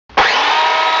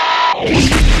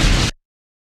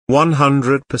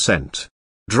100%.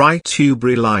 Dry tube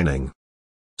relining.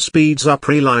 Speeds up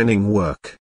relining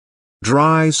work.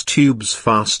 Dries tubes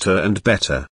faster and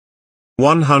better.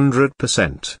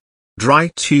 100%.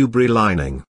 Dry tube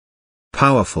relining.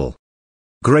 Powerful.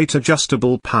 Great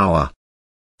adjustable power.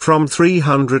 From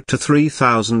 300 to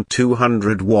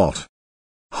 3200 watt.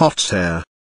 Hot air.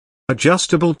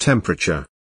 Adjustable temperature.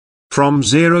 From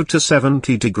 0 to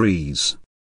 70 degrees.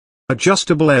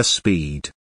 Adjustable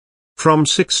airspeed. From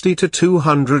 60 to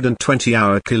 220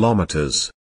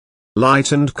 hour-kilometers.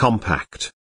 Light and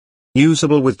compact.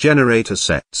 Usable with generator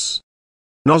sets.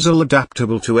 Nozzle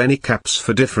adaptable to any caps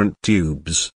for different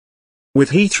tubes.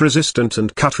 With heat-resistant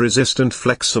and cut-resistant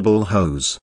flexible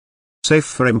hose. Safe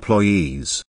for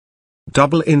employees.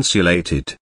 Double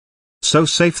insulated. So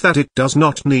safe that it does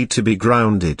not need to be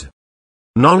grounded.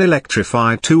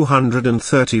 Non-electrified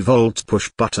 230 volt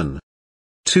push button.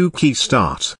 2-key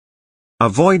start.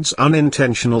 Avoids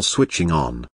unintentional switching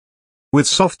on. With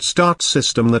soft start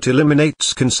system that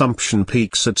eliminates consumption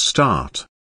peaks at start.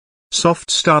 Soft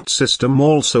start system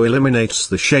also eliminates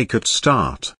the shake at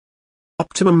start.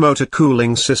 Optimum motor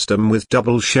cooling system with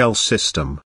double shell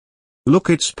system. Look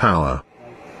its power.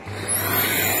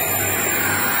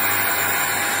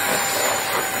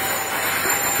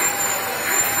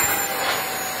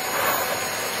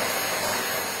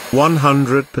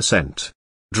 %.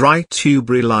 Dry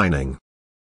tube relining.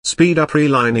 Speed up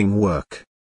relining work.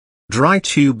 Dry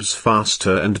tubes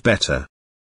faster and better.